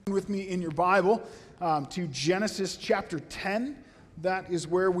With me in your Bible to Genesis chapter 10. That is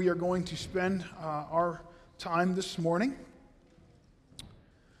where we are going to spend our time this morning.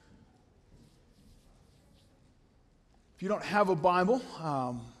 If you don't have a Bible,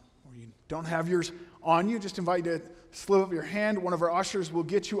 or you don't have yours on you, just invite you to slip up your hand. One of our ushers will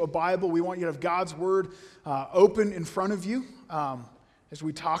get you a Bible. We want you to have God's Word open in front of you. As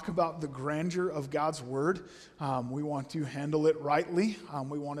we talk about the grandeur of God's Word, we want to handle it rightly.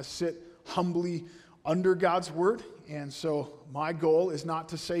 We want to sit humbly under God's Word. And so my goal is not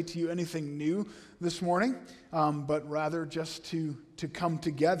to say to you anything new this morning, but rather just to come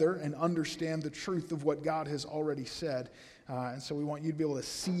together and understand the truth of what God has already said. And so we want you to be able to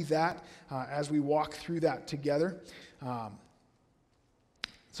see that as we walk through that together.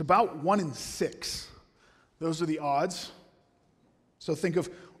 It's about 1 in 6. Those are the odds. So think of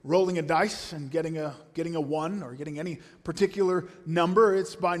rolling a dice and getting a 1 or getting any particular number.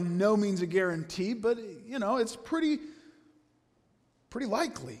 It's by no means a guarantee, but it's pretty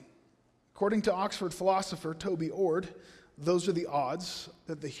likely. According to Oxford philosopher Toby Ord, those are the odds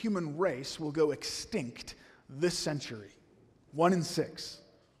that the human race will go extinct this century. 1 in 6.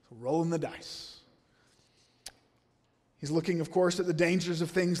 So rolling the dice. He's looking, of course, at the dangers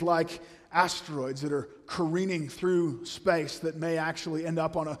of things like asteroids that are careening through space that may actually end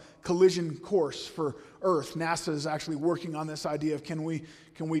up on a collision course for Earth. NASA is actually working on this idea of can we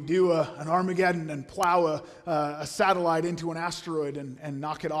do an Armageddon and plow a satellite into an asteroid and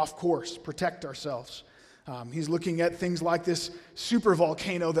knock it off course, protect ourselves. He's looking at things like this super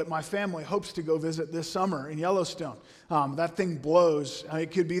volcano that my family hopes to go visit this summer in Yellowstone. That thing blows.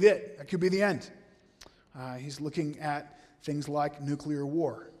 It could be it. It could be the end. He's looking at things like nuclear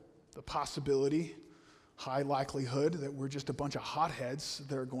war. The possibility, high likelihood, that we're just a bunch of hotheads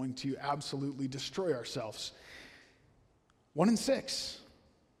that are going to absolutely destroy ourselves. 1 in 6.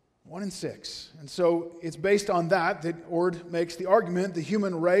 1 in 6. And so it's based on that Ord makes the argument the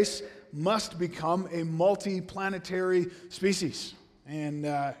human race must become a multi-planetary species. And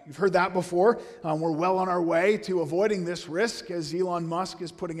you've heard that before. We're well on our way to avoiding this risk as Elon Musk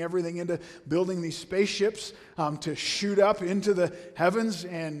is putting everything into building these spaceships to shoot up into the heavens.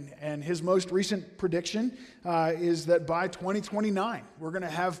 And his most recent prediction is that by 2029, we're going to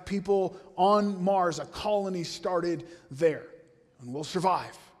have people on Mars, a colony started there. And we'll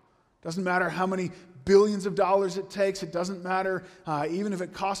survive. Doesn't matter how many billions of dollars it takes. It doesn't matter. Even if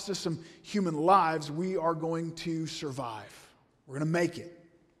it costs us some human lives, we are going to survive. We're going to make it.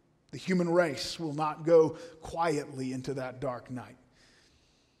 The human race will not go quietly into that dark night.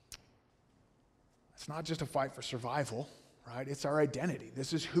 It's not just a fight for survival, right? It's our identity.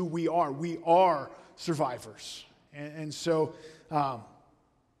 This is who we are. We are survivors. And so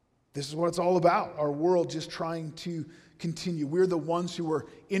this is what it's all about. Our world just trying to continue. We're the ones who are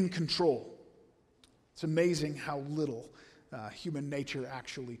in control. It's amazing how little human nature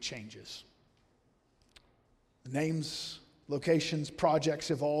actually changes. The names, locations,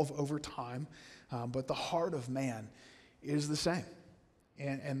 projects evolve over time, but the heart of man is the same.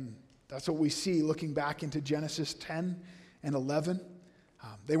 And that's what we see looking back into Genesis 10 and 11.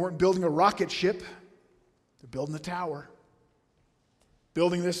 They weren't building a rocket ship. They're building a tower.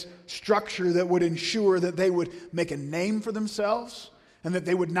 Building this structure that would ensure that they would make a name for themselves and that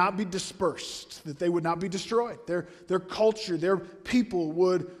they would not be dispersed, that they would not be destroyed. Their culture, their people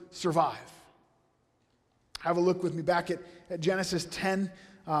would survive. Have a look with me back at Genesis 10.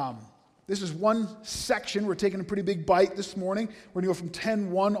 This is one section. We're taking a pretty big bite this morning. We're going to go from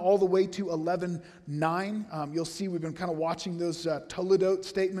 10:1 all the way to 11:9. You'll see we've been kind of watching those Toledot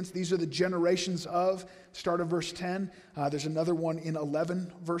statements. These are the generations of, start of verse 10. There's another one in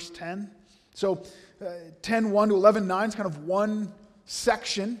 11, verse 10. So 10:1 to 11:9 is kind of one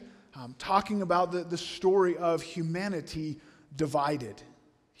section talking about the story of humanity divided.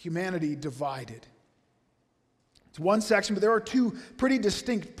 Humanity divided. It's one section, but there are two pretty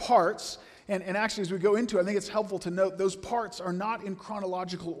distinct parts. And actually, as we go into it, I think it's helpful to note those parts are not in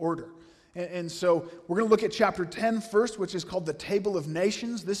chronological order. And so we're going to look at chapter 10 first, which is called the Table of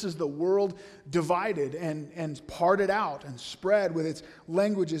Nations. This is the world divided and parted out and spread with its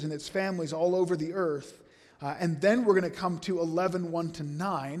languages and its families all over the earth. And then we're going to come to 11:1 to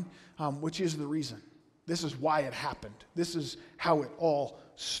 9, which is the reason. This is why it happened. This is how it all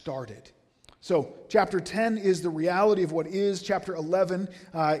started. So chapter 10 is the reality of what is. Chapter 11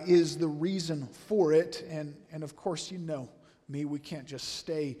 is the reason for it. And of course, you know me, we can't just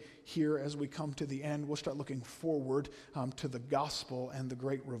stay here as we come to the end. We'll start looking forward to the gospel and the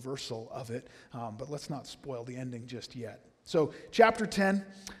great reversal of it. But let's not spoil the ending just yet. So chapter 10,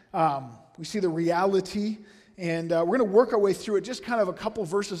 we see the reality And we're going to work our way through it just kind of a couple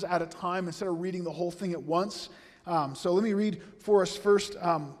verses at a time instead of reading the whole thing at once. So let me read for us first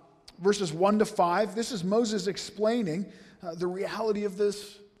verses 1 to 5. This is Moses explaining the reality of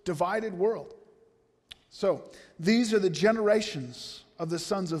this divided world. So these are the generations of the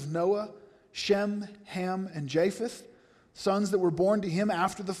sons of Noah, Shem, Ham, and Japheth, sons that were born to him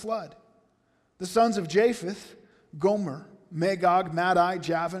after the flood. The sons of Japheth, Gomer, Magog, Madai,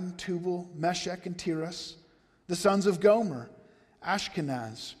 Javan, Tubal, Meshech, and Tiras. The sons of Gomer,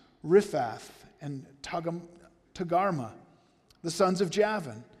 Ashkenaz, Riphath, and Togarmah. The sons of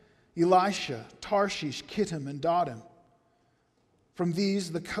Javan, Elisha, Tarshish, Kittim, and Dodam. From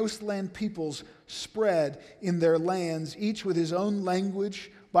these, the coastland peoples spread in their lands, each with his own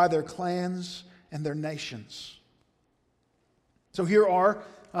language, by their clans and their nations. So here are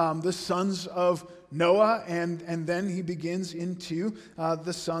the sons of Noah, and then he begins into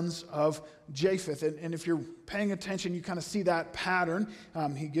the sons of Japheth. And if you're paying attention, you kind of see that pattern.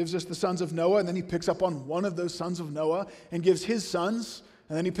 He gives us the sons of Noah, and then he picks up on one of those sons of Noah and gives his sons.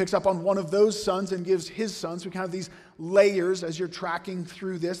 And then he picks up on one of those sons and gives his sons. We kind of have these layers as you're tracking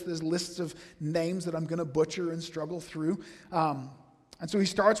through this. There's lists of names that I'm going to butcher and struggle through. And so he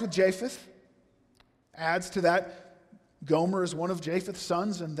starts with Japheth, adds to that Gomer is one of Japheth's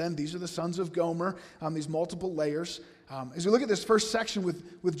sons, and then these are the sons of Gomer, these multiple layers. As we look at this first section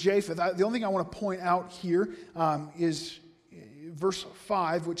with Japheth, the only thing I want to point out here is verse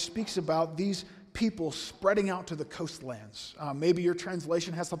 5, which speaks about these people spreading out to the coastlands. Maybe your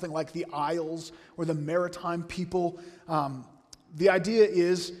translation has something like the Isles or the maritime people. The idea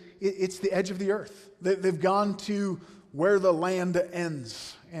is it's the edge of the earth. They've gone to where the land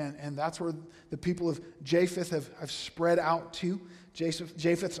ends, and that's where the people of Japheth have spread out to.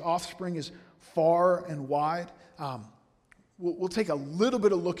 Japheth's offspring is far and wide. We'll take a little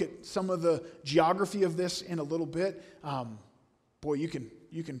bit of look at some of the geography of this in a little bit. Boy, you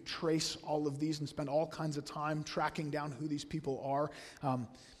can trace all of these and spend all kinds of time tracking down who these people are.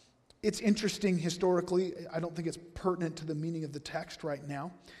 It's interesting historically. I don't think it's pertinent to the meaning of the text right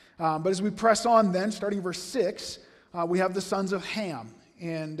now. But as we press on then, starting verse 6, we have the sons of Ham.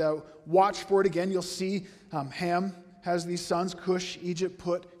 And watch for it again. You'll see Ham has these sons, Cush, Egypt,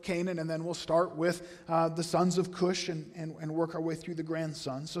 Put, Canaan, and then we'll start with the sons of Cush and work our way through the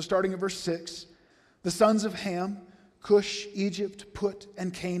grandsons. So starting at verse 6, the sons of Ham, Cush, Egypt, Put,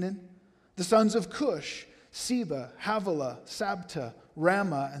 and Canaan. The sons of Cush, Seba, Havilah, Sabta,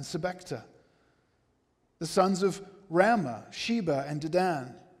 Ramah, and Sebekta. The sons of Ramah, Sheba, and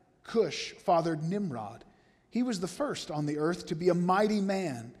Dedan. Cush fathered Nimrod. He was the first on the earth to be a mighty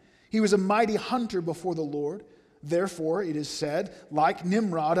man. He was a mighty hunter before the Lord. Therefore, it is said, like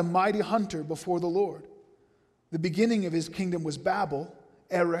Nimrod, a mighty hunter before the Lord. The beginning of his kingdom was Babel,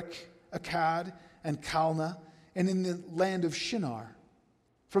 Erech, Akkad, and Calneh, and in the land of Shinar.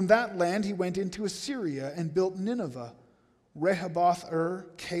 From that land he went into Assyria and built Nineveh, Rehoboth-ur,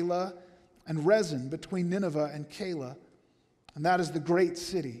 Calah, and Rezin between Nineveh and Calah. And that is the great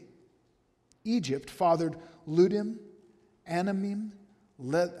city. Egypt fathered Ludim, Anamim,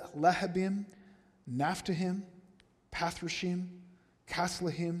 Lehabim, Naphtahim, Pathrashim,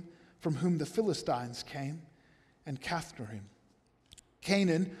 Caslahim, from whom the Philistines came, and Caphtorim.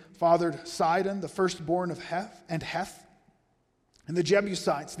 Canaan fathered Sidon, the firstborn of Heth, and the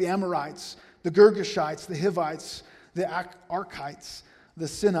Jebusites, the Amorites, the Girgashites, the Hivites, the Archites, the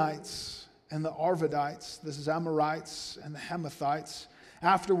Sinites, and the Arvadites, the Zamorites, and the Hamathites.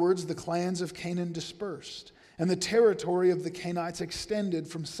 Afterwards, the clans of Canaan dispersed, and the territory of the Canaanites extended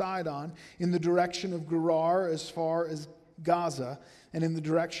from Sidon in the direction of Gerar as far as Gaza, and in the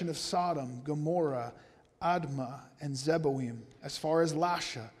direction of Sodom, Gomorrah, Admah, and Zeboim, as far as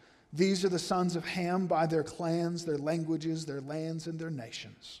Lasha. These are the sons of Ham by their clans, their languages, their lands, and their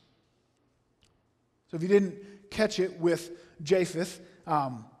nations. So if you didn't catch it with Japheth,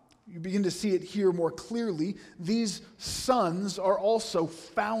 you begin to see it here more clearly. These sons are also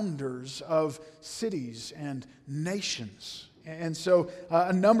founders of cities and nations. And so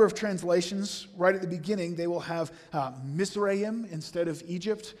a number of translations, right at the beginning, they will have Mizraim instead of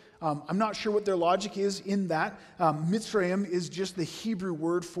Egypt. I'm not sure what their logic is in that. Mitzrayim is just the Hebrew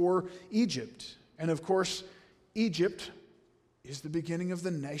word for Egypt. And of course, Egypt is the beginning of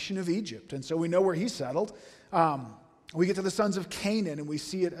the nation of Egypt. And so we know where he settled. We get to the sons of Canaan, and we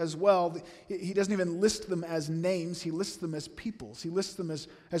see it as well. He doesn't even list them as names. He lists them as peoples. He lists them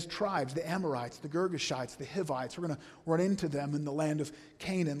as tribes, the Amorites, the Girgashites, the Hivites. We're going to run into them in the land of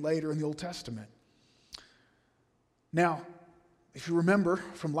Canaan later in the Old Testament. Now, if you remember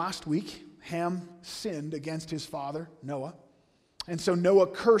from last week, Ham sinned against his father, Noah. And so Noah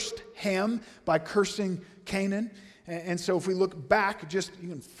cursed Ham by cursing Canaan. And so if we look back, you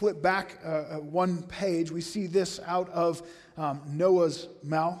can flip back one page, we see this out of Noah's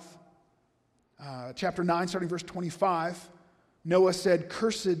mouth. Chapter 9, starting verse 25, Noah said,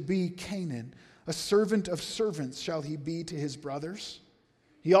 "Cursed be Canaan, a servant of servants shall he be to his brothers."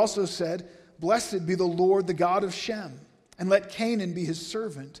 He also said, "Blessed be the Lord, the God of Shem, and let Canaan be his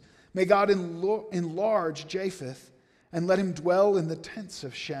servant. May God enlarge Japheth, and let him dwell in the tents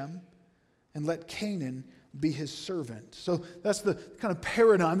of Shem, and let Canaan be his servant." So that's the kind of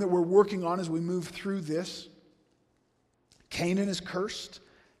paradigm that we're working on as we move through this. Canaan is cursed.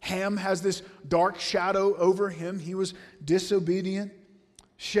 Ham has this dark shadow over him. He was disobedient.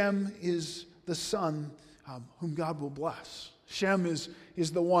 Shem is the son whom God will bless. Shem is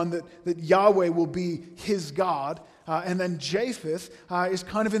the one that Yahweh will be his God. And then Japheth is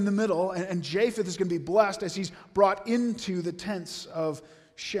kind of in the middle. And Japheth is going to be blessed as he's brought into the tents of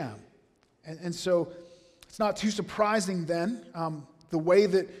Shem. And so it's not too surprising then, the way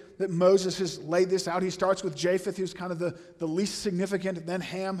that Moses has laid this out. He starts with Japheth, who's kind of the least significant, and then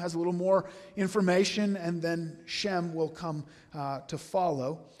Ham has a little more information, and then Shem will come to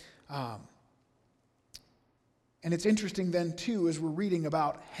follow. And it's interesting then, too, as we're reading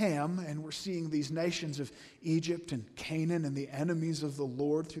about Ham, and we're seeing these nations of Egypt and Canaan and the enemies of the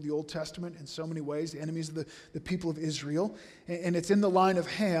Lord through the Old Testament in so many ways, the enemies of the people of Israel. And it's in the line of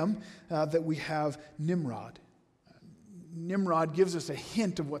Ham that we have Nimrod. Nimrod gives us a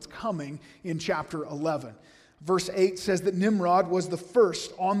hint of what's coming in chapter 11. Verse 8 says that Nimrod was the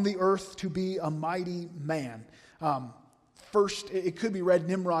first on the earth to be a mighty man. First, it could be read,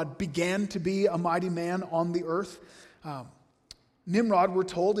 Nimrod began to be a mighty man on the earth. Nimrod, we're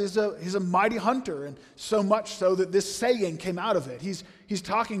told, is a mighty hunter, and so much so that this saying came out of it. He's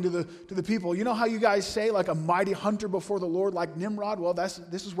talking to the people. You know how you guys say, like, a mighty hunter before the Lord, like Nimrod? Well, this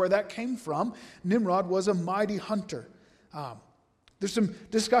is where that came from. Nimrod was a mighty hunter. There's some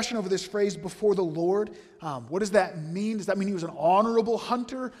discussion over this phrase, before the Lord. What does that mean? Does that mean he was an honorable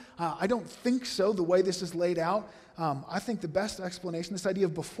hunter? I don't think so, the way this is laid out. I think the best explanation, this idea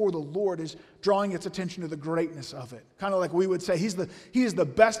of before the Lord, is drawing its attention to the greatness of it. Kind of like we would say, he is the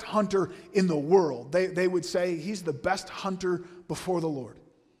best hunter in the world. They would say he's the best hunter before the Lord.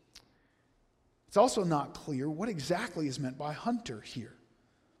 It's also not clear what exactly is meant by hunter here.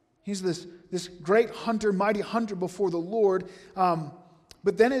 He's this great hunter, mighty hunter before the Lord.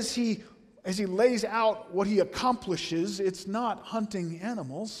 But then as he lays out what he accomplishes, it's not hunting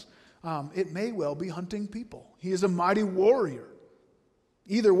animals. It may well be hunting people. He is a mighty warrior.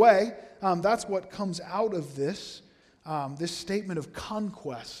 Either way, that's what comes out of this statement of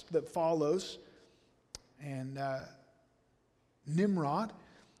conquest that follows. And Nimrod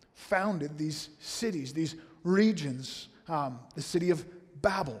founded these cities, these regions, the city of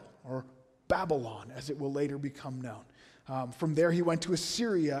Babel, or Babylon, as it will later become known. From there he went to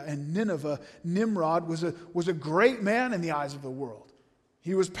Assyria and Nineveh. Nimrod was a great man in the eyes of the world.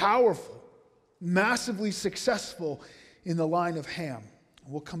 He was powerful, massively successful in the line of Ham.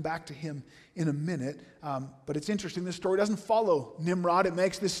 We'll come back to him in a minute. But it's interesting, this story doesn't follow Nimrod. It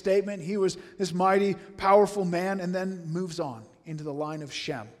makes this statement. He was this mighty, powerful man, and then moves on into the line of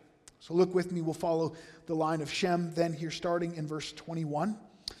Shem. So look with me. We'll follow the line of Shem then here, starting in verse 21.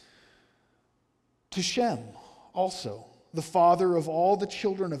 To Shem also, the father of all the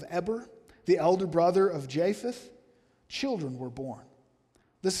children of Eber, the elder brother of Japheth, children were born.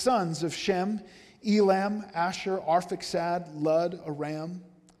 The sons of Shem, Elam, Asher, Arphaxad, Lud, Aram.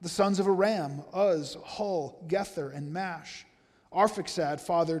 The sons of Aram, Uz, Hul, Gether, and Mash. Arphaxad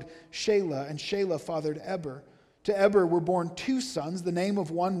fathered Shelah, and Shelah fathered Eber. To Eber were born two sons. The name of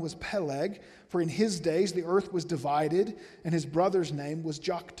one was Peleg, for in his days the earth was divided, and his brother's name was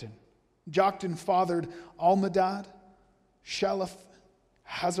Joktan. Joktan fathered Almadad, Shalaph,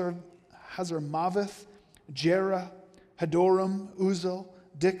 Hazarmaveth, Jerah, Hadoram, Uzal,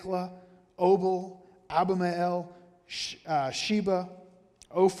 Dikla, Obal, Abimael, Sheba,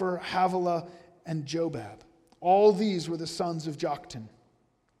 Ophir, Havilah, and Jobab. All these were the sons of Joktan.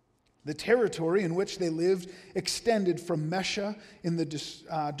 The territory in which they lived extended from Mesha in the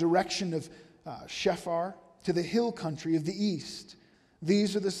direction of Shephar to the hill country of the east.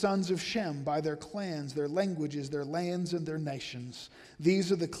 These are the sons of Shem by their clans, their languages, their lands, and their nations.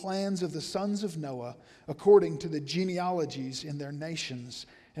 These are the clans of the sons of Noah, according to the genealogies in their nations.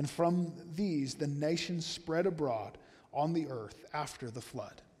 And from these the nations spread abroad on the earth after the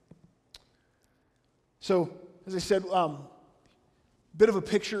flood. So, as I said, Bit of a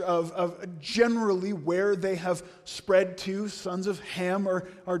picture of generally where they have spread to. Sons of Ham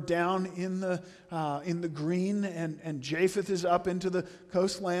are down in the green, and Japheth is up into the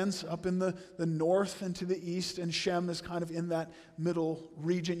coastlands, up in the north and to the east, and Shem is kind of in that middle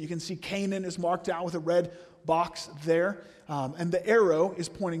region. You can see Canaan is marked out with a red box there, and the arrow is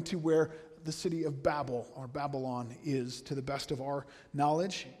pointing to where the city of Babel, or Babylon, is, to the best of our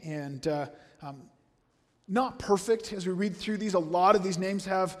knowledge. And not perfect. As we read through these, a lot of these names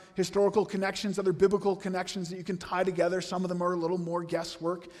have historical connections, other biblical connections that you can tie together. Some of them are a little more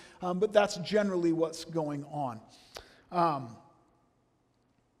guesswork, but that's generally what's going on.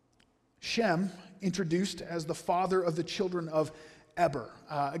 Shem, introduced as the father of the children of Eber.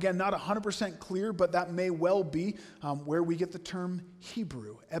 Again, not 100% clear, but that may well be where we get the term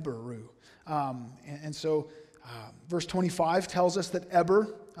Hebrew, Eberu. And so verse 25 tells us that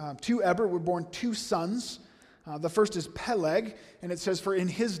to Eber were born two sons. The first is Peleg, and it says, for in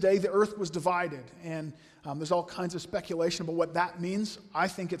his day the earth was divided. And there's all kinds of speculation about what that means. I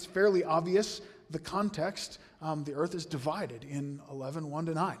think it's fairly obvious, the context. The earth is divided in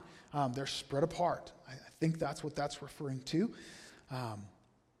 11:1-9. They're spread apart. I think that's what that's referring to.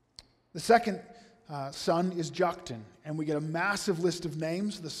 The second son is Joktan, and we get a massive list of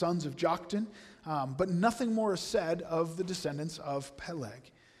names, the sons of Joktan, but nothing more is said of the descendants of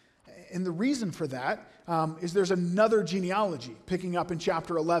Peleg. And the reason for that is there's another genealogy picking up in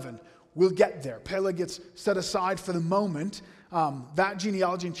chapter 11. We'll get there. Peleg gets set aside for the moment. That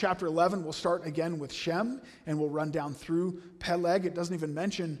genealogy in chapter 11 will start again with Shem, and we'll run down through Peleg. It doesn't even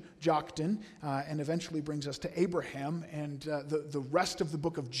mention Joktan, and eventually brings us to Abraham. And the rest of the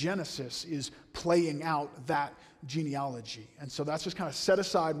book of Genesis is playing out that genealogy. And so that's just kind of set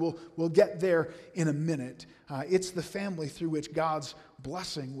aside. We'll get there in a minute. It's the family through which God's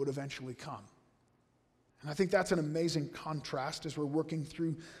blessing would eventually come. And I think that's an amazing contrast as we're working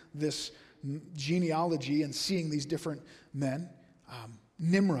through this genealogy and seeing these different men.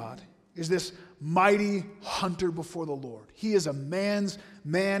 Nimrod is this mighty hunter before the Lord. He is a man's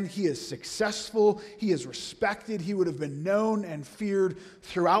man. He is successful. He is respected. He would have been known and feared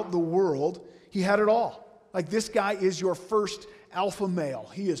throughout the world. He had it all. Like, this guy is your first alpha male.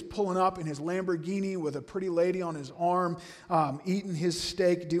 He is pulling up in his Lamborghini with a pretty lady on his arm, eating his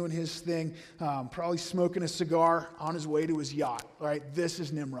steak, doing his thing, probably smoking a cigar on his way to his yacht. All right, this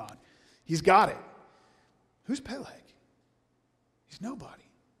is Nimrod. He's got it. Who's Peleg? He's nobody.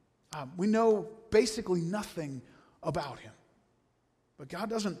 We know basically nothing about him. But God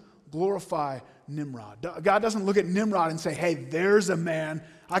doesn't glorify Nimrod. God doesn't look at Nimrod and say, hey, there's a man.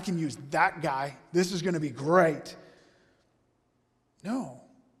 I can use that guy. This is going to be great. No.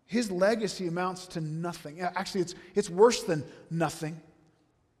 His legacy amounts to nothing. Actually, it's worse than nothing.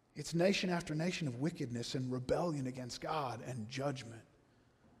 It's nation after nation of wickedness and rebellion against God and judgment.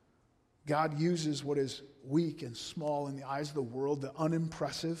 God uses what is weak and small in the eyes of the world, the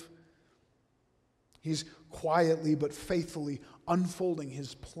unimpressive. He's quietly but faithfully unfolding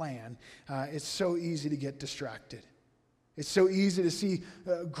his plan. It's so easy to get distracted. It's so easy to see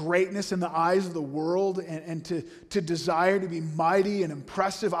greatness in the eyes of the world and to desire to be mighty and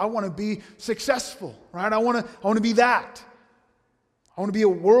impressive. I want to be successful, right? I want to be that. I want to be a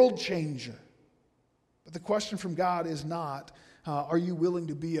world changer. But the question from God is not, are you willing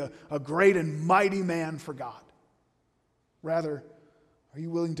to be a great and mighty man for God? Rather, are you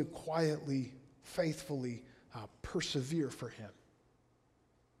willing to quietly, faithfully persevere for him?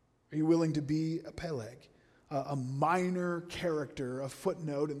 Are you willing to be a Peleg, a minor character, a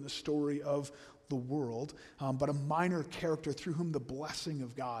footnote in the story of the world, but a minor character through whom the blessing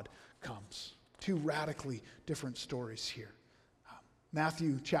of God comes? Two radically different stories here.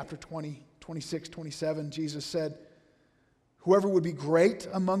 Matthew chapter 20, 26, 27, Jesus said, whoever would be great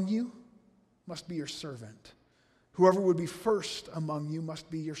among you must be your servant. Whoever would be first among you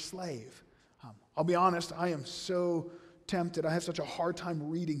must be your slave. I'll be honest, I am so tempted. I have such a hard time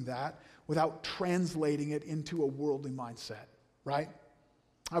reading that without translating it into a worldly mindset, right?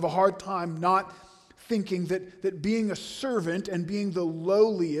 I have a hard time not thinking that being a servant and being the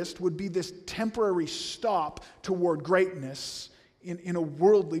lowliest would be this temporary stop toward greatness in a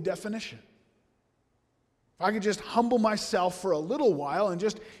worldly definition. If I could just humble myself for a little while and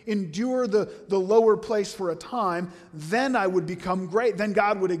just endure the lower place for a time, then I would become great. Then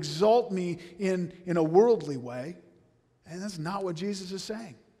God would exalt me in a worldly way. And that's not what Jesus is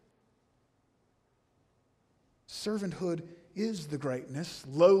saying. Servanthood is the greatness.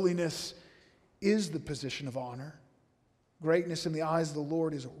 Lowliness is the position of honor. Greatness in the eyes of the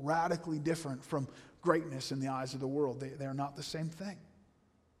Lord is radically different from greatness in the eyes of the world. They are not the same thing.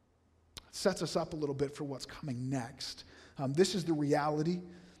 It sets us up a little bit for what's coming next. This is the reality.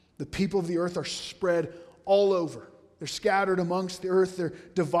 The people of the earth are spread all over. They're scattered amongst the earth. They're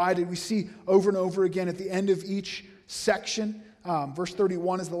divided. We see over and over again at the end of each section, verse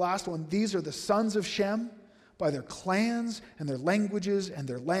 31 is the last one. These are the sons of Shem by their clans and their languages and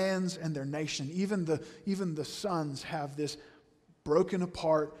their lands and their nation. Even the sons have this broken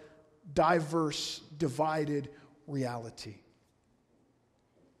apart, diverse, divided reality.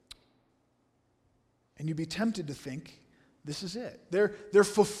 And you'd be tempted to think, this is it. They're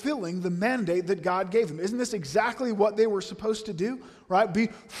fulfilling the mandate that God gave them. Isn't this exactly what they were supposed to do? Right? Be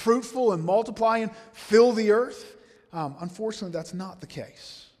fruitful and multiply and fill the earth. Unfortunately, that's not the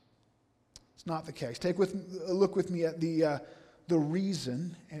case. It's not the case. Take a look with me at the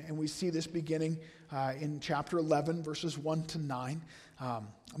reason, and we see this beginning in chapter 11, verses 1 to 9.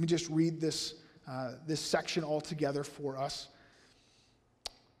 Let me just read this section all together for us.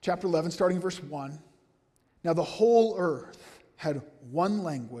 Chapter 11, starting in verse 1. Now the whole earth had one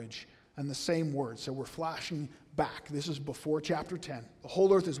language and the same words. So we're flashing back. This is before chapter 10. The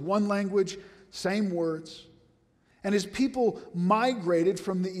whole earth is one language, same words. And as people migrated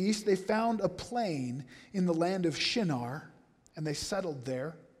from the east, they found a plain in the land of Shinar, and they settled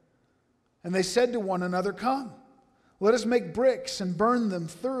there. And they said to one another, "Come, let us make bricks and burn them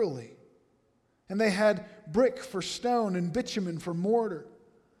thoroughly." And they had brick for stone and bitumen for mortar.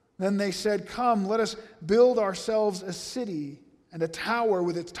 Then they said, "Come, let us build ourselves a city and a tower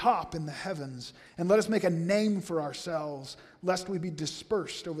with its top in the heavens, and let us make a name for ourselves, lest we be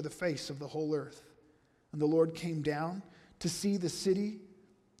dispersed over the face of the whole earth." And the Lord came down to see the city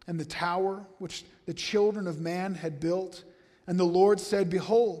and the tower which the children of man had built. And the Lord said,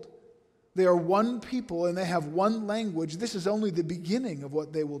 "Behold, they are one people and they have one language. This is only the beginning of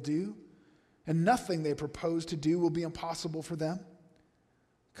what they will do, and nothing they propose to do will be impossible for them.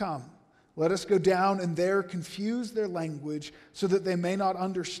 Come, let us go down and there confuse their language so that they may not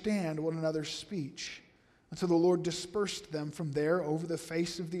understand one another's speech." And so the Lord dispersed them from there over the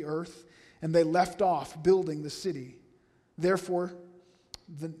face of the earth, and they left off building the city. Therefore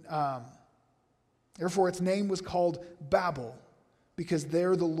its name was called Babel, because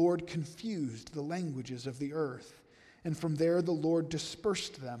there the Lord confused the languages of the earth, and from there the Lord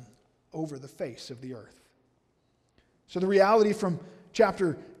dispersed them over the face of the earth. So the reality from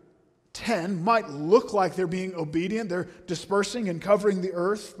chapter 10 might look like they're being obedient, they're dispersing and covering the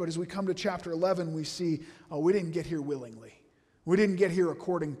earth, but as we come to chapter 11, we see, we didn't get here willingly. We didn't get here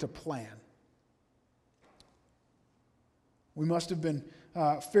according to plan. We must have been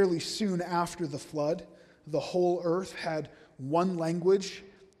fairly soon after the flood. The whole earth had one language.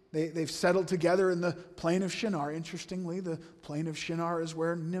 They've settled together in the plain of Shinar. Interestingly, the plain of Shinar is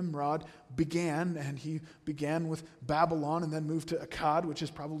where Nimrod began, and he began with Babylon and then moved to Akkad, which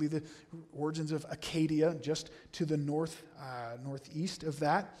is probably the origins of Acadia, just to the northeast of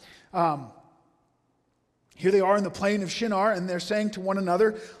that. Here they are in the plain of Shinar, and they're saying to one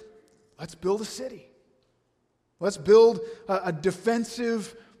another, "Let's build a city. Let's build a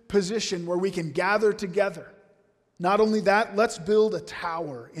defensive position where we can gather together. Not only that, let's build a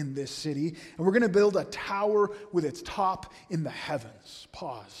tower in this city, and we're going to build a tower with its top in the heavens."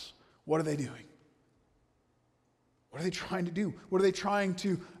 Pause. What are they doing? What are they trying to do? What are they trying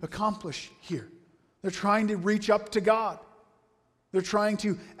to accomplish here? They're trying to reach up to God. They're trying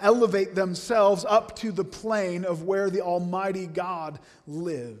to elevate themselves up to the plane of where the Almighty God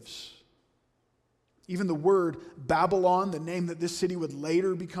lives. Even the word Babylon, the name that this city would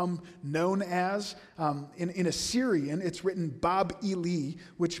later become known as, in Assyrian, it's written Bab-Eli,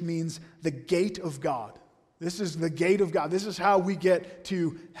 which means the gate of God. This is the gate of God. This is how we get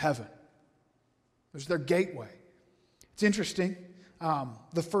to heaven. There's their gateway. It's interesting,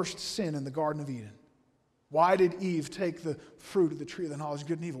 the first sin in the Garden of Eden. Why did Eve take the fruit of the tree of the knowledge of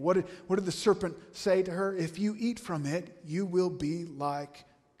good and evil? What did the serpent say to her? "If you eat from it, you will be like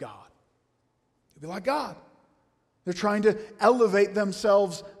God." Be like God. They're trying to elevate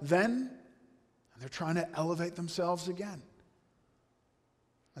themselves then, and they're trying to elevate themselves again.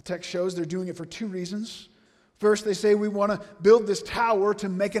 The text shows they're doing it for two reasons. First, they say we want to build this tower to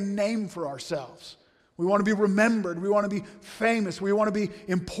make a name for ourselves. We want to be remembered. We want to be famous. We want to be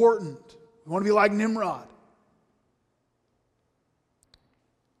important. We want to be like Nimrod.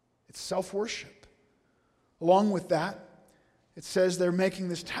 It's self-worship. Along with that, it says they're making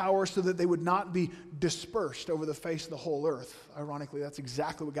this tower so that they would not be dispersed over the face of the whole earth. Ironically, that's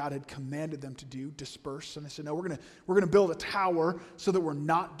exactly what God had commanded them to do, disperse. And they said, no, we're going to build a tower so that we're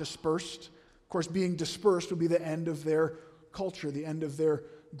not dispersed. Of course, being dispersed would be the end of their culture, the end of their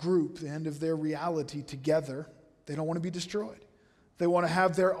group, the end of their reality together. They don't want to be destroyed. They want to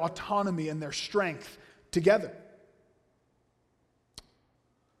have their autonomy and their strength together.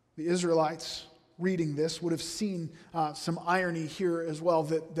 The Israelites reading this would have seen some irony here as well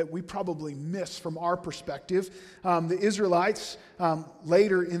that we probably miss from our perspective. The Israelites,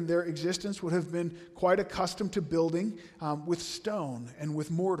 later in their existence, would have been quite accustomed to building with stone and with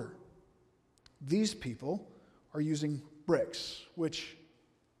mortar. These people are using bricks, which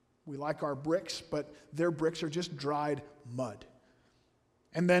we like our bricks, but their bricks are just dried mud.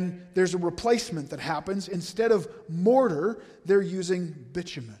 And then there's a replacement that happens. Instead of mortar, they're using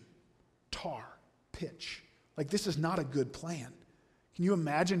bitumen, tar, pitch. Like, this is not a good plan. Can you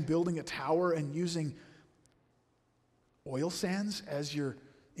imagine building a tower and using oil sands as you're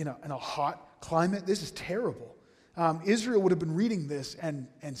in a hot climate? This is terrible. Israel would have been reading this and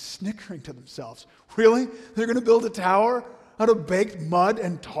snickering to themselves. Really? They're going to build a tower out of baked mud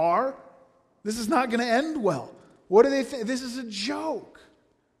and tar? This is not going to end well. What do they think? This is a joke.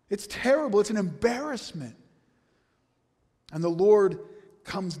 It's terrible. It's an embarrassment. And the Lord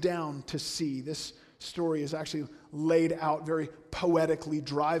comes down to see. This story is actually laid out very poetically,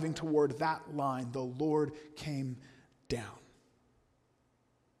 driving toward that line. The Lord came down.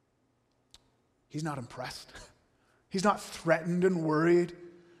 He's not impressed. He's not threatened and worried.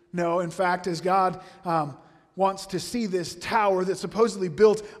 No, in fact, as God wants to see this tower that's supposedly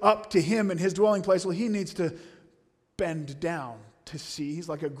built up to him and his dwelling place, well, he needs to bend down to see. He's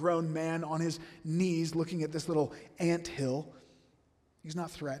like a grown man on his knees looking at this little anthill. He's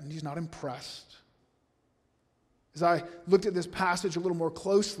not threatened. He's not impressed. As I looked at this passage a little more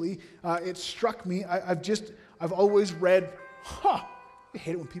closely, it struck me. I've always read, I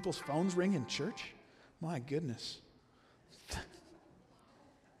hate it when people's phones ring in church. My goodness.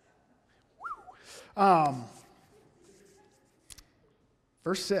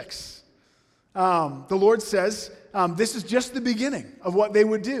 Verse 6. The Lord says, this is just the beginning of what they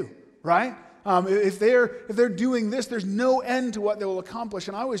would do, right? If they're doing this, there's no end to what they will accomplish.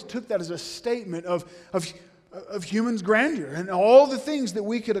 And I always took that as a statement of humans' grandeur and all the things that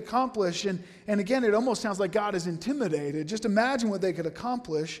we could accomplish. And again, it almost sounds like God is intimidated. Just imagine what they could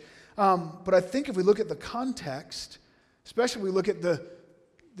accomplish. But I think if we look at the context, especially if we look at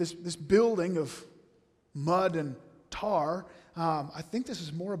this building of mud and tar, I think this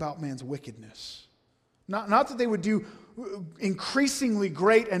is more about man's wickedness. Not that they would do increasingly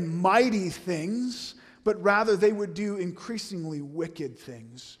great and mighty things, but rather they would do increasingly wicked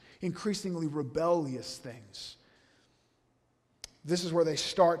things, increasingly rebellious things. This is where they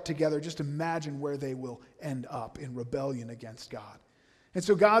start together. Just imagine where they will end up in rebellion against God. And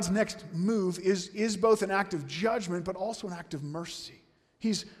so God's next move is both an act of judgment, but also an act of mercy.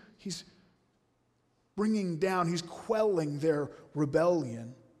 He's bringing down, he's quelling their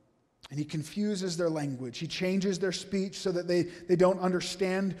rebellion. And he confuses their language. He changes their speech so that they don't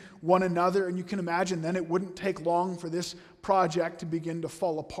understand one another. And you can imagine then it wouldn't take long for this project to begin to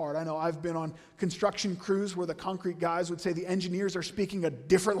fall apart. I know I've been on construction crews where the concrete guys would say the engineers are speaking a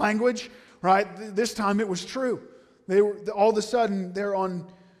different language, right? This time it was true. All of a sudden they're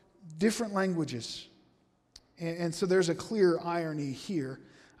on different languages. And so there's a clear irony here.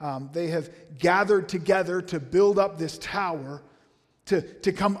 They have gathered together to build up this tower,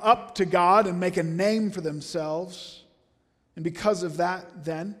 to come up to God and make a name for themselves. And because of that,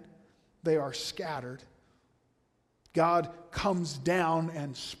 then, they are scattered. God comes down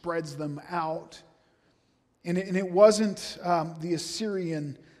and spreads them out. And it wasn't the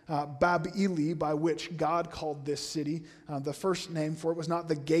Assyrian Bab-Eli by which God called this city. The first name for it was not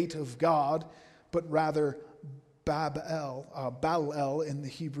the gate of God, but rather Bal-El in the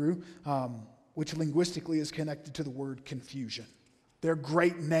Hebrew, which linguistically is connected to the word confusion. Their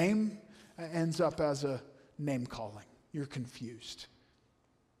great name ends up as a name calling. You're confused.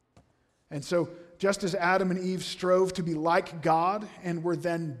 And so, just as Adam and Eve strove to be like God and were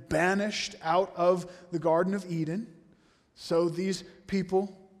then banished out of the Garden of Eden, so these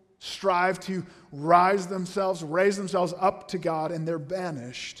people strive to raise themselves up to God, and they're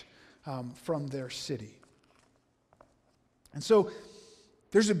banished from their city. And so,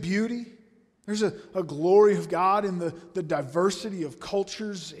 there's a beauty. There's a glory of God in the diversity of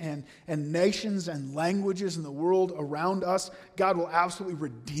cultures and nations and languages in the world around us. God will absolutely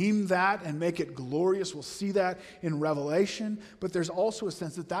redeem that and make it glorious. We'll see that in Revelation. But there's also a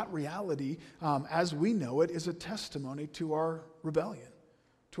sense that reality, as we know it, is a testimony to our rebellion,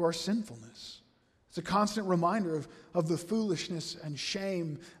 to our sinfulness. It's a constant reminder of the foolishness and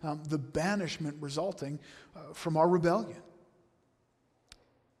shame, the banishment resulting from our rebellion.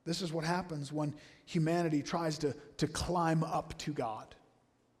 This is what happens when humanity tries to climb up to God.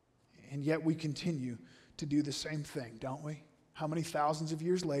 And yet we continue to do the same thing, don't we? How many thousands of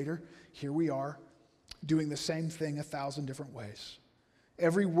years later, here we are doing the same thing 1,000 different ways.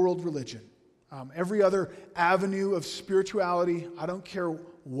 every world religion, every other avenue of spirituality, I don't care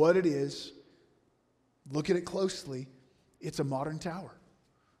what it is, look at it closely, it's a modern tower.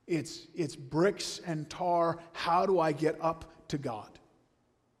 It's bricks and tar. How do I get up to God?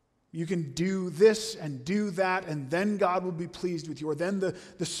 You can do this and do that, and then God will be pleased with you, or then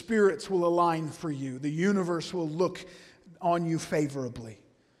the spirits will align for you. The universe will look on you favorably.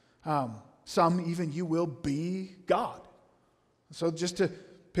 Some even you will be God. So just to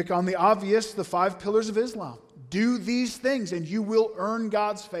pick on the obvious, the 5 pillars of Islam. Do these things and you will earn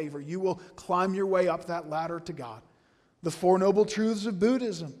God's favor. You will climb your way up that ladder to God. The 4 noble truths of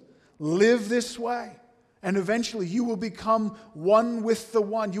Buddhism. Live this way. And eventually you will become one with the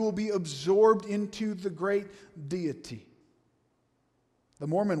one. You will be absorbed into the great deity. The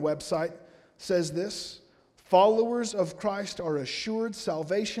Mormon website says this: followers of Christ are assured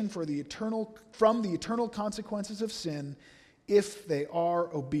salvation from the eternal consequences of sin if they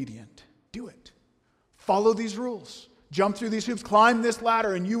are obedient. Do it. Follow these rules. Jump through these hoops. Climb this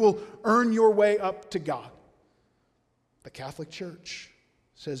ladder and you will earn your way up to God. The Catholic Church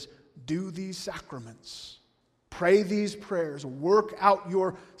says, do these sacraments. Pray these prayers. Work out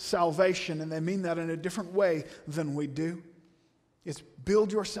your salvation. And they mean that in a different way than we do. It's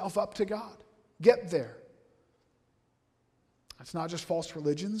build yourself up to God. Get there. It's not just false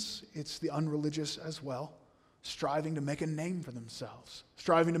religions. It's the unreligious as well. Striving to make a name for themselves.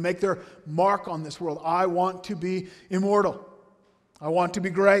 Striving to make their mark on this world. I want to be immortal. I want to be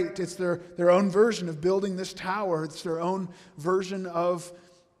great. It's their own version of building this tower. It's their own version of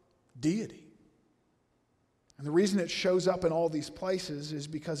deity. And the reason it shows up in all these places is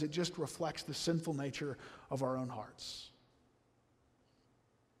because it just reflects the sinful nature of our own hearts.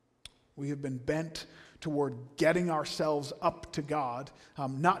 We have been bent toward getting ourselves up to God,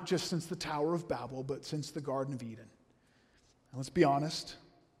 not just since the Tower of Babel, but since the Garden of Eden. And let's be honest,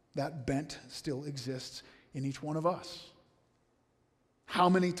 that bent still exists in each one of us. How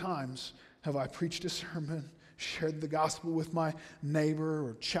many times have I preached a sermon, shared the gospel with my neighbor,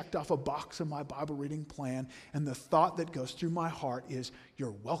 or checked off a box of my Bible reading plan, and the thought that goes through my heart is,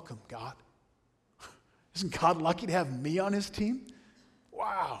 you're welcome, God. Isn't God lucky to have me on his team?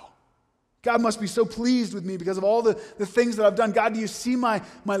 Wow. God must be so pleased with me because of all the things that I've done. God, do you see my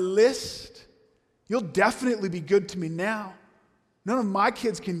list? You'll definitely be good to me now. None of my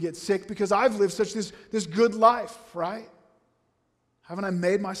kids can get sick because I've lived such this good life, right? Haven't I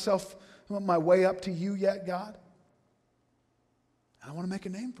made my way up to you yet, God? I want to make a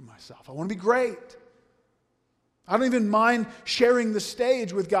name for myself. I want to be great. I don't even mind sharing the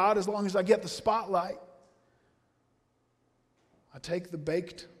stage with God as long as I get the spotlight. I take the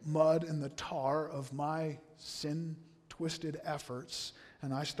baked mud and the tar of my sin-twisted efforts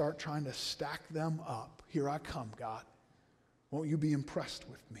and I start trying to stack them up. Here I come, God. Won't you be impressed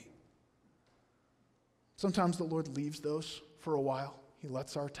with me? Sometimes the Lord leaves those for a while. He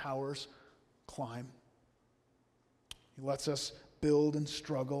lets our towers climb. He lets us build and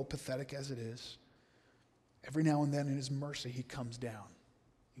struggle, pathetic as it is. Every now and then in his mercy, he comes down.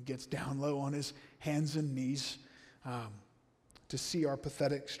 He gets down low on his hands and knees to see our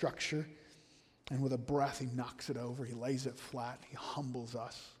pathetic structure. And with a breath, he knocks it over. He lays it flat. He humbles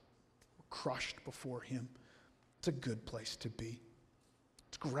us. We're crushed before him. It's a good place to be.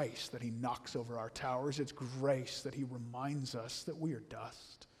 It's grace that he knocks over our towers. It's grace that he reminds us that we are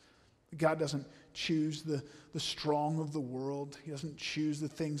dust. God doesn't choose the strong of the world. He doesn't choose the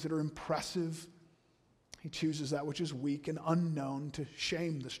things that are impressive. He chooses that which is weak and unknown to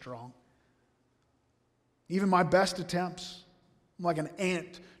shame the strong. Even my best attempts, I'm like an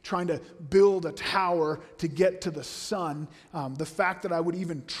ant trying to build a tower to get to the sun. The fact that I would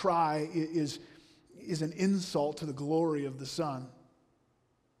even try is an insult to the glory of the sun.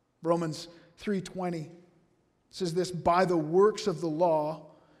 Romans 3:20 says this: by the works of the law,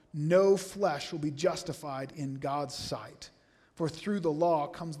 no flesh will be justified in God's sight. For through the law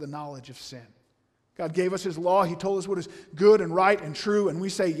comes the knowledge of sin. God gave us his law. He told us what is good and right and true. And we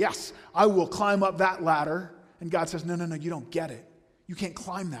say, yes, I will climb up that ladder. And God says, no, you don't get it. You can't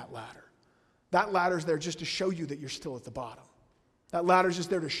climb that ladder. That ladder's there just to show you that you're still at the bottom. That ladder's just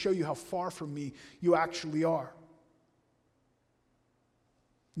there to show you how far from me you actually are.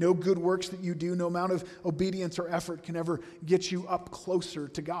 No good works that you do, no amount of obedience or effort can ever get you up closer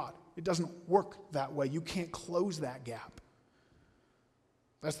to God. It doesn't work that way. You can't close that gap.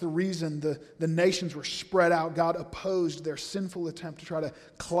 That's the reason the nations were spread out. God opposed their sinful attempt to try to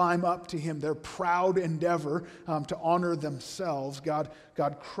climb up to him, their proud endeavor to honor themselves. God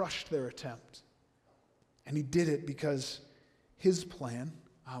crushed their attempt. And he did it because his plan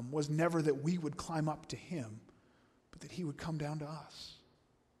was never that we would climb up to him, but that he would come down to us.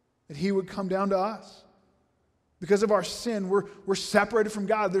 that he would come down to us. Because of our sin, we're separated from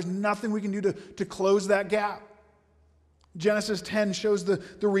God. There's nothing we can do to close that gap. Genesis 10 shows the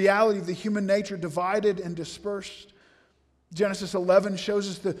reality of the human nature divided and dispersed. Genesis 11 shows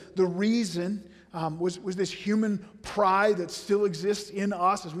us the reason was this human pride that still exists in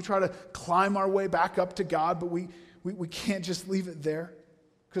us as we try to climb our way back up to God, but we can't just leave it there,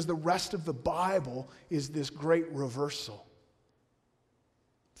 because the rest of the Bible is this great reversal.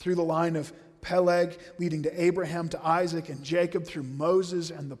 Through the line of Peleg, leading to Abraham, to Isaac, and Jacob, through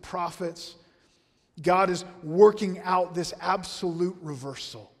Moses and the prophets, God is working out this absolute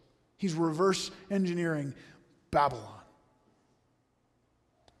reversal. He's reverse engineering Babylon.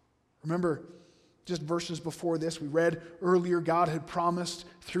 Remember, just verses before this, we read earlier, God had promised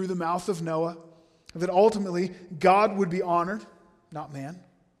through the mouth of Noah that ultimately God would be honored, not man.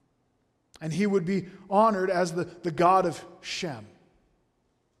 And he would be honored as the God of Shem.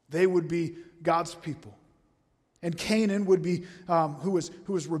 They would be God's people. And Canaan would be, who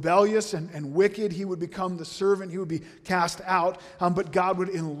was rebellious and wicked. He would become the servant. He would be cast out. But God would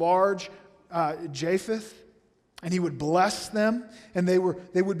enlarge Japheth, and he would bless them, and they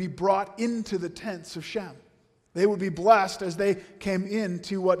would be brought into the tents of Shem. They would be blessed as they came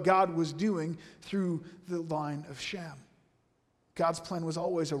into what God was doing through the line of Shem. God's plan was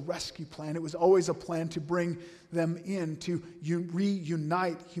always a rescue plan. It was always a plan to bring them in, to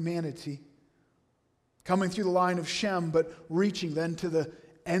reunite humanity. Coming through the line of Shem, but reaching then to the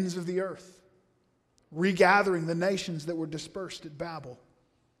ends of the earth. Regathering the nations that were dispersed at Babel.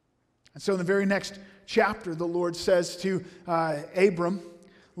 And so in the very next chapter, the Lord says to Abram,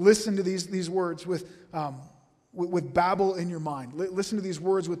 listen to these words with Babel in your mind. Listen to these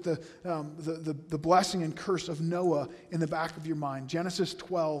words with the blessing and curse of Noah in the back of your mind. Genesis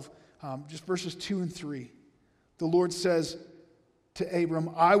 12, just verses 2 and 3. The Lord says to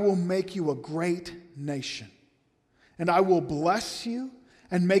Abram, I will make you a great nation, and I will bless you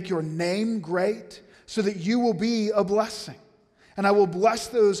and make your name great, so that you will be a blessing. And I will bless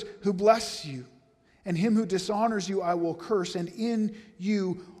those who bless you, and him who dishonors you I will curse, and in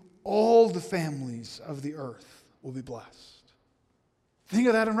you all the families of the earth will be blessed. Think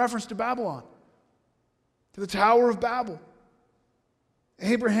of that in reference to Babylon, to the Tower of Babel.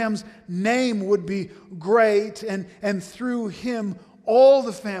 Abraham's name would be great, and through him all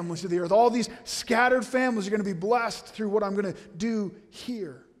the families of the earth, all these scattered families are going to be blessed through what I'm going to do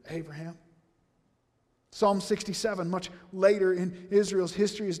here, Abraham. Psalm 67, much later in Israel's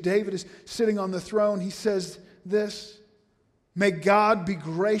history, as David is sitting on the throne, he says this, may God be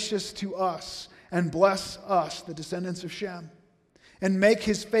gracious to us and bless us, the descendants of Shem, and make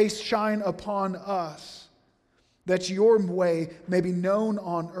his face shine upon us, that your way may be known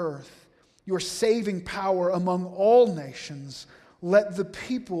on earth, your saving power among all nations. Let the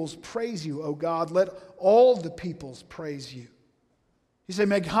peoples praise you, O God. Let all the peoples praise you. You say,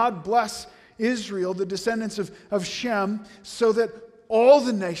 may God bless Israel, the descendants of Shem, so that all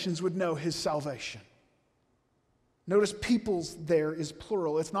the nations would know his salvation. Notice peoples there is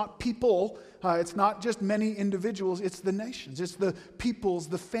plural. It's not people. It's not just many individuals. It's the nations. It's the peoples,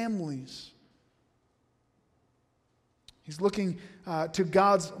 the families. He's looking to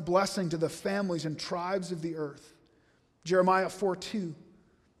God's blessing to the families and tribes of the earth. Jeremiah 4:2,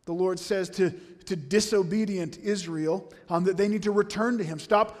 the Lord says to disobedient Israel that they need to return to him.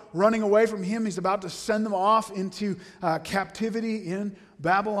 Stop running away from him. He's about to send them off into captivity in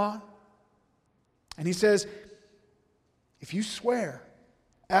Babylon. And he says, if you swear,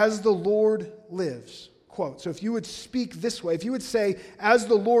 as the Lord lives, quote, so if you would speak this way, if you would say, as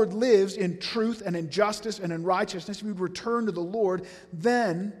the Lord lives in truth and in justice and in righteousness, if you would return to the Lord,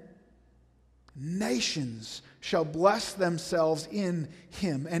 then nations shall bless themselves in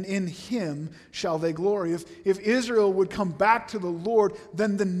him, and in him shall they glory. If Israel would come back to the Lord,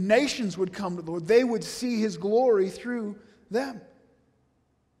 then the nations would come to the Lord. They would see his glory through them.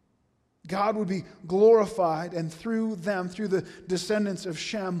 God would be glorified, and through them, through the descendants of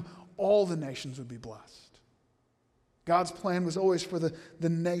Shem, all the nations would be blessed. God's plan was always for the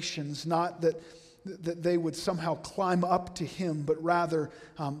nations, not that they would somehow climb up to him, but rather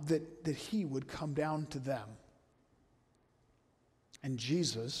that he would come down to them. And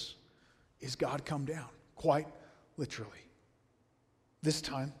Jesus is God come down, quite literally. This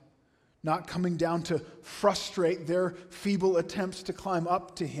time, not coming down to frustrate their feeble attempts to climb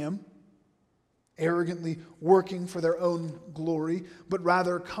up to him, arrogantly working for their own glory, but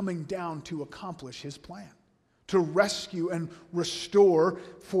rather coming down to accomplish his plan, to rescue and restore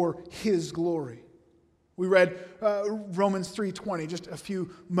for his glory. We read Romans 3:20 just a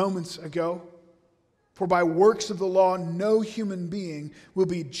few moments ago. For by works of the law, no human being will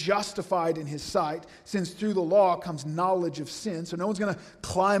be justified in his sight, since through the law comes knowledge of sin. So no one's going to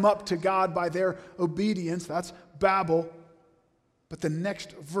climb up to God by their obedience. That's Babel. But the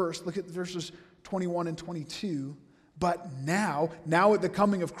next verse, look at verses 21 and 22. But now at the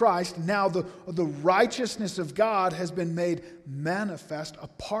coming of Christ, now the righteousness of God has been made manifest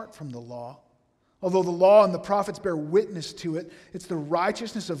apart from the law. Although the law and the prophets bear witness to it, it's the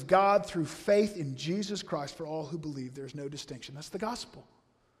righteousness of God through faith in Jesus Christ for all who believe. There's no distinction. That's the gospel.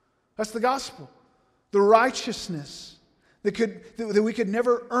 That's the gospel. The righteousness that we could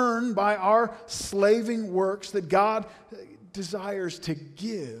never earn by our slaving works that God desires to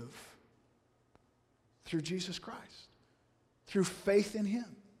give through Jesus Christ, through faith in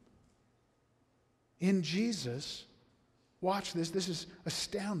Him. In Jesus, watch this. This is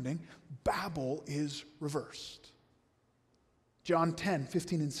astounding. Babel is reversed. John 10,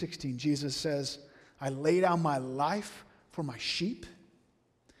 15 and 16, Jesus says, I lay down my life for my sheep,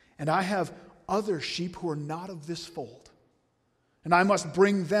 and I have other sheep who are not of this fold. And I must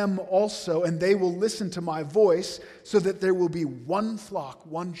bring them also, and they will listen to my voice, so that there will be one flock,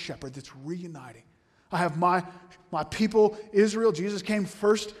 one shepherd that's reuniting. I have my people, Israel. Jesus came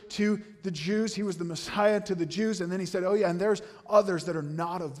first to the Jews. He was the Messiah to the Jews. And then he said, oh yeah, and there's others that are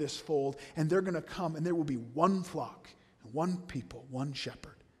not of this fold. And they're going to come, and there will be one flock, one people, one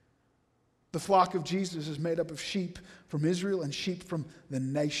shepherd. The flock of Jesus is made up of sheep from Israel and sheep from the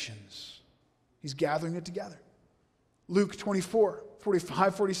nations. He's gathering it together. Luke 24,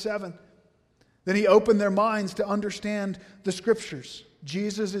 45, 47. Then he opened their minds to understand the scriptures.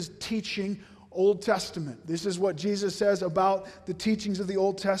 Jesus is teaching Old Testament. This is what Jesus says about the teachings of the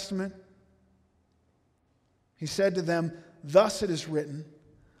Old Testament. He said to them, thus it is written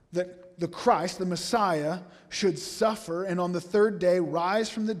that the Christ, the Messiah, should suffer and on the third day rise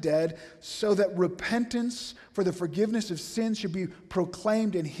from the dead, so that repentance for the forgiveness of sins should be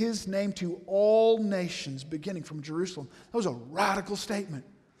proclaimed in His name to all nations, beginning from Jerusalem. That was a radical statement.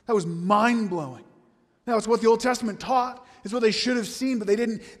 That was mind-blowing. Now, it's what the Old Testament taught. It's what they should have seen, but they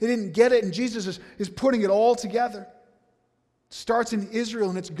didn't get it, and Jesus is putting it all together. It starts in Israel,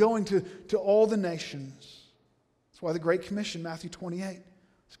 and it's going to all the nations. That's why the Great Commission, Matthew 28,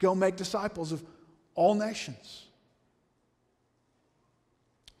 is go make disciples of all nations.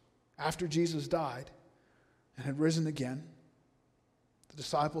 After Jesus died and had risen again, the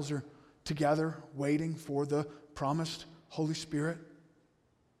disciples are together waiting for the promised Holy Spirit.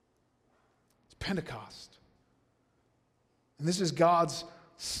 It's Pentecost. And this is God's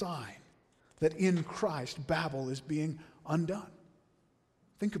sign that in Christ, Babel is being undone.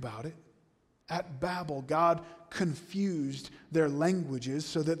 Think about it. At Babel, God confused their languages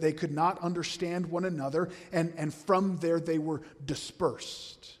so that they could not understand one another, and from there they were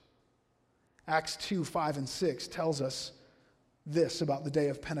dispersed. Acts 2, 5 and 6 tells us this about the day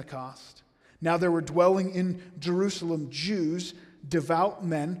of Pentecost. Now there were dwelling in Jerusalem Jews, devout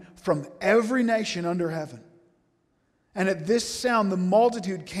men from every nation under heaven. And at this sound, the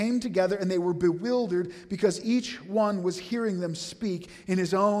multitude came together, and they were bewildered because each one was hearing them speak in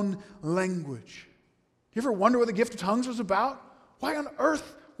his own language. You ever wonder what the gift of tongues was about? Why on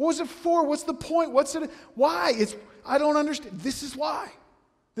earth? What was it for? What's the point? What's it? Why? I don't understand. This is why.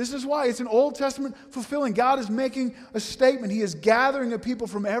 This is why. It's an Old Testament fulfilling. God is making a statement. He is gathering a people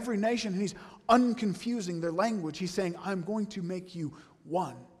from every nation, and He's unconfusing their language. He's saying, I'm going to make you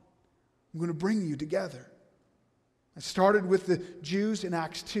one. I'm going to bring you together. It started with the Jews in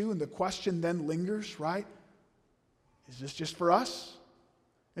Acts 2, and the question then lingers, right? Is this just for us?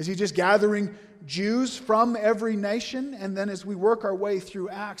 Is He just gathering Jews from every nation? And then as we work our way through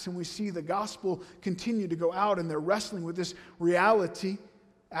Acts and we see the gospel continue to go out and they're wrestling with this reality,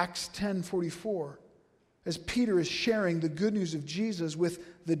 Acts 10:44, as Peter is sharing the good news of Jesus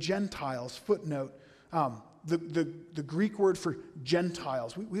with the Gentiles, footnote, the Greek word for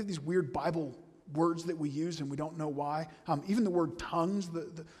Gentiles. We have these weird Bible words that we use and we don't know why. Even the word tongues,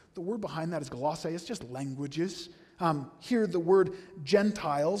 the word behind that is glosse. It's just languages. Here the word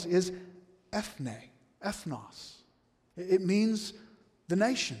Gentiles is ethnos. It means the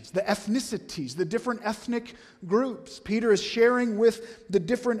nations, the ethnicities, the different ethnic groups. Peter is sharing with the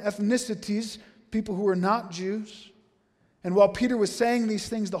different ethnicities, people who are not Jews. And while Peter was saying these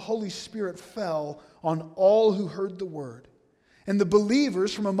things, the Holy Spirit fell on all who heard the word. And the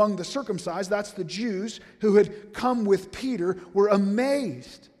believers from among the circumcised, that's the Jews who had come with Peter, were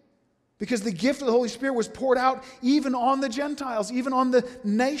amazed because the gift of the Holy Spirit was poured out even on the Gentiles, even on the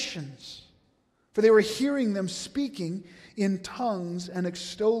nations. For they were hearing them speaking in tongues and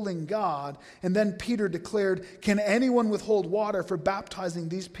extolling God. And then Peter declared, can anyone withhold water for baptizing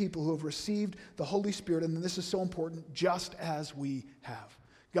these people who have received the Holy Spirit? And this is so important, just as we have.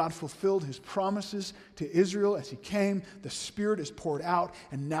 God fulfilled his promises to Israel as he came. The Spirit is poured out,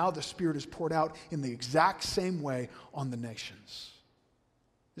 and now the Spirit is poured out in the exact same way on the nations.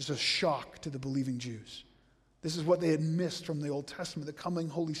 This is a shock to the believing Jews. This is what they had missed from the Old Testament. The coming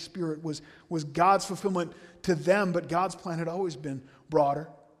Holy Spirit was God's fulfillment to them, but God's plan had always been broader.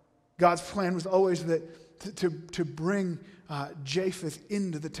 God's plan was always that to bring Japheth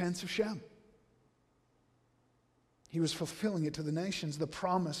into the tents of Shem. He was fulfilling it to the nations. The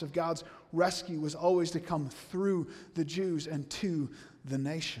promise of God's rescue was always to come through the Jews and to the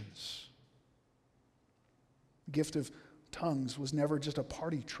nations. The gift of tongues was never just a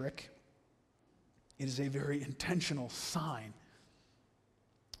party trick. It is a very intentional sign.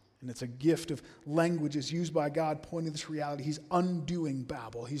 And it's a gift of languages used by God pointing to this reality. He's undoing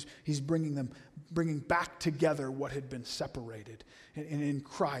Babel. He's bringing back together what had been separated. And in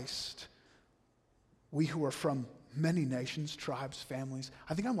Christ, we who are from many nations, tribes, families.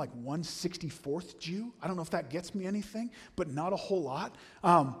 I think I'm like 164th Jew. I don't know if that gets me anything, but not a whole lot.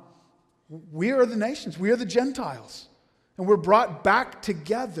 We are the nations. We are the Gentiles. And we're brought back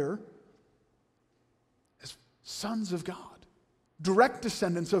together as sons of God, direct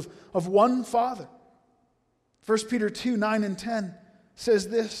descendants of one Father. 1 Peter 2, 9 and 10 says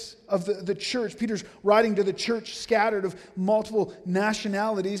this of the church. Peter's writing to the church scattered of multiple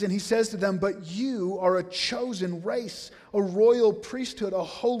nationalities, and he says to them, but you are a chosen race, a royal priesthood, a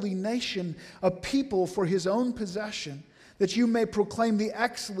holy nation, a people for his own possession, that you may proclaim the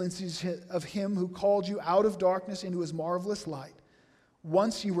excellencies of him who called you out of darkness into his marvelous light.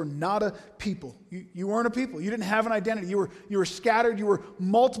 Once you were not a people. You weren't a people. You didn't have an identity. You were scattered. You were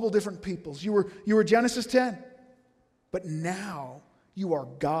multiple different peoples. You were Genesis 10. But now you are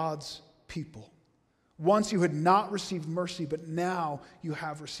God's people. Once you had not received mercy, but now you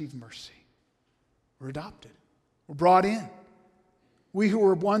have received mercy. We're adopted. We're brought in. We who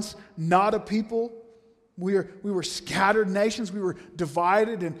were once not a people, we were scattered nations. We were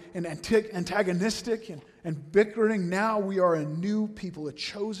divided and antagonistic and bickering. Now we are a new people, a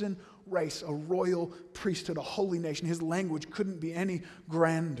chosen race, a royal priesthood, a holy nation. His language couldn't be any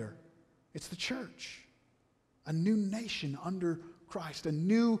grander. It's the church, a new nation under Christ, a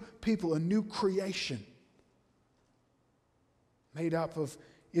new people, a new creation made up of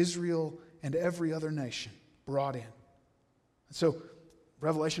Israel and every other nation brought in. And so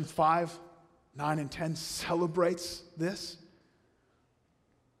Revelation 5, 9 and 10 celebrates this.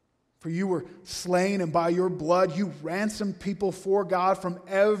 For you were slain, and by your blood you ransomed people for God from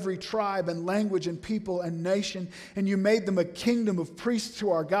every tribe and language and people and nation, and you made them a kingdom of priests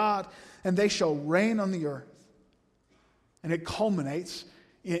to our God, and they shall reign on the earth. And it culminates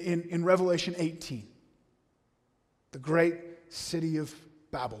in Revelation 18, the great city of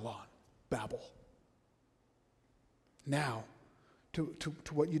Babylon, Babel. Now, to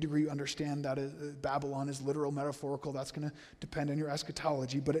what degree you understand that Babylon is literal, metaphorical, that's going to depend on your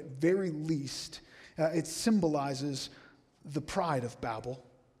eschatology, but at very least, it symbolizes the pride of Babel,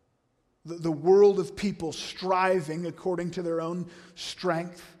 the world of people striving according to their own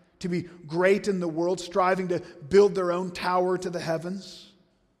strength, to be great in the world, striving to build their own tower to the heavens.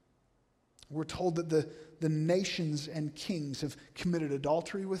 We're told that the nations and kings have committed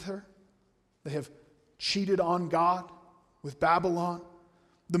adultery with her. They have cheated on God with Babylon.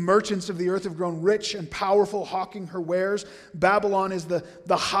 The merchants of the earth have grown rich and powerful, hawking her wares. Babylon is the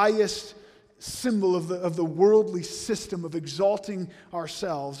highest symbol of the worldly system of exalting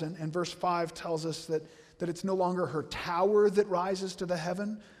ourselves. And verse 5 tells us that it's no longer her tower that rises to the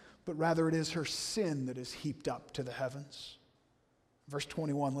heaven, but rather it is her sin that is heaped up to the heavens. Verse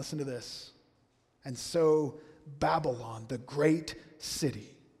 21, listen to this. And so Babylon, the great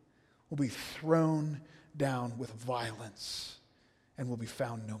city, will be thrown down with violence and will be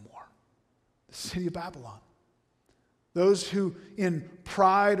found no more. The city of Babylon. Those who in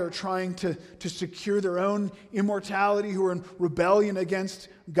pride are trying to secure their own immortality, who are in rebellion against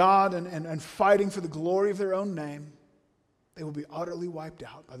God and fighting for the glory of their own name, they will be utterly wiped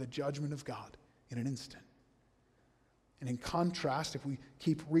out by the judgment of God in an instant. And in contrast, if we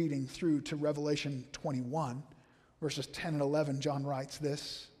keep reading through to Revelation 21, verses 10 and 11, John writes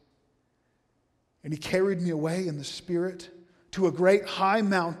this. And he carried me away in the Spirit to a great high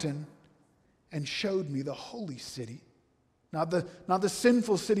mountain and showed me the holy city. Not the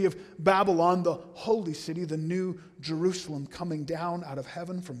sinful city of Babylon, the holy city, the new Jerusalem coming down out of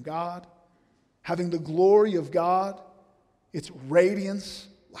heaven from God, having the glory of God, its radiance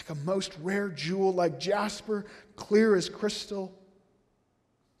like a most rare jewel, like jasper, clear as crystal.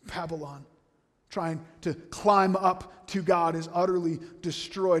 Babylon, trying to climb up to God, is utterly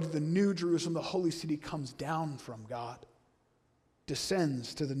destroyed. The new Jerusalem, the holy city, comes down from God,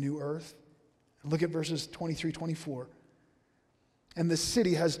 descends to the new earth. Look at verses 23, 24. And the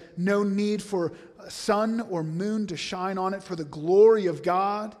city has no need for sun or moon to shine on it, for the glory of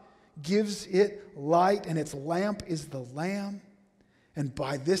God gives it light, and its lamp is the Lamb. And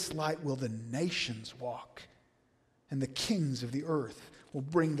by this light will the nations walk, and the kings of the earth will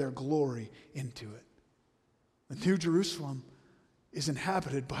bring their glory into it. The New Jerusalem is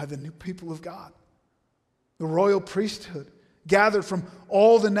inhabited by the new people of God. The royal priesthood gathered from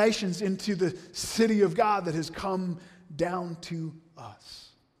all the nations into the city of God that has come down to us.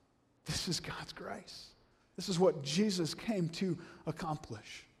 This is God's grace. This is what Jesus came to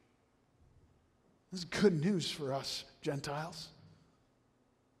accomplish. This is good news for us, Gentiles.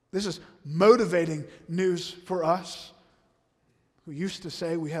 This is motivating news for us who used to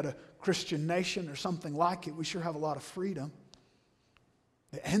say we had a Christian nation or something like it. We sure have a lot of freedom.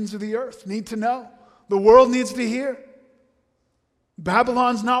 The ends of the earth need to know. The world needs to hear.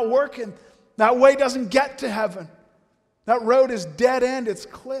 Babylon's not working. That way doesn't get to heaven. That road is dead end. It's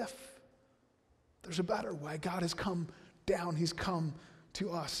cliff. There's a better way. God has come down. He's come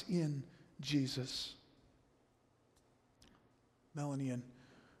to us in Jesus. Melanie and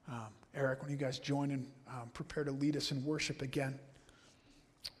Eric, when you guys join and prepare to lead us in worship again.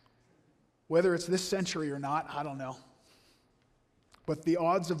 Whether it's this century or not, I don't know. But the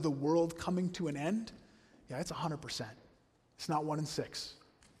odds of the world coming to an end, yeah, it's 100%. It's not 1 in 6.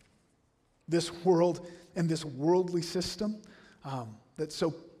 This world and this worldly system that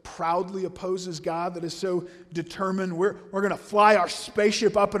so proudly opposes God, that is so determined, we're going to fly our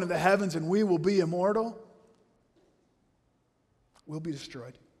spaceship up into the heavens and we will be immortal, will be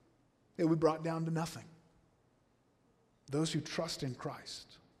destroyed. It will be brought down to nothing. Those who trust in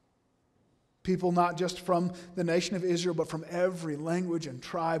Christ. People not just from the nation of Israel, but from every language and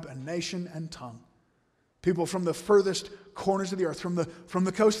tribe and nation and tongue. People from the furthest corners of the earth, from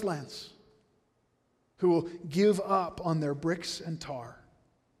the coastlands, who will give up on their bricks and tar,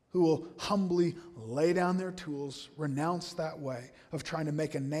 who will humbly lay down their tools, renounce that way of trying to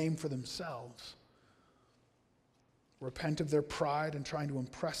make a name for themselves, repent of their pride and trying to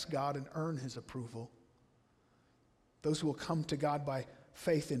impress God and earn His approval. Those who will come to God by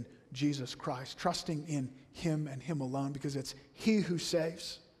faith in Jesus Christ, trusting in Him and Him alone, because it's He who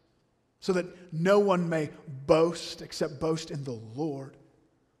saves, so that no one may boast except boast in the Lord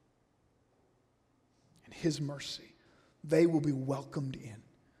and His mercy. They will be welcomed in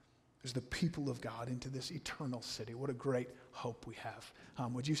as the people of God into this eternal city. What a great hope we have.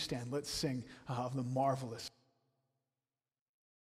 Would you stand? Let's sing of the marvelous